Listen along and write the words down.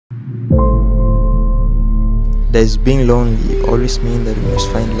Does being lonely always mean that we must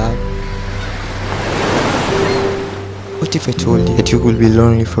find love? What if I told you that you will be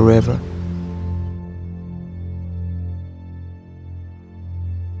lonely forever?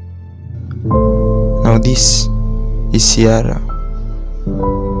 Now this is Ciara.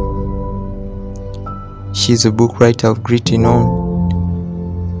 She's a book writer of great renown.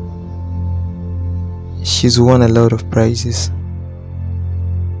 She's won a lot of prizes,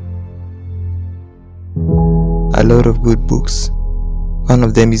 a lot of good books. One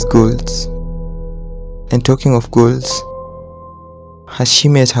of them is Goals. And talking of goals, has she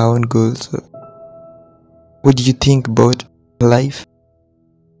met her own goals? What do you think about life?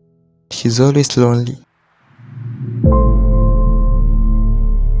 She's always lonely.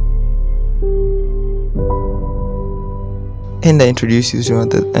 And I introduce you to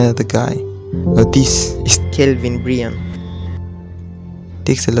another guy. Now this is Kelvin Brian.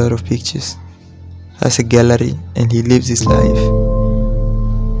 Takes a lot of pictures, has a gallery, and he lives his life.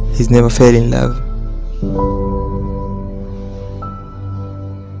 He's never fell in love.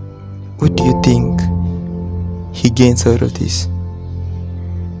 What do you think he gains out of this?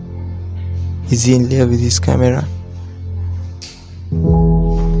 Is he in love with his camera?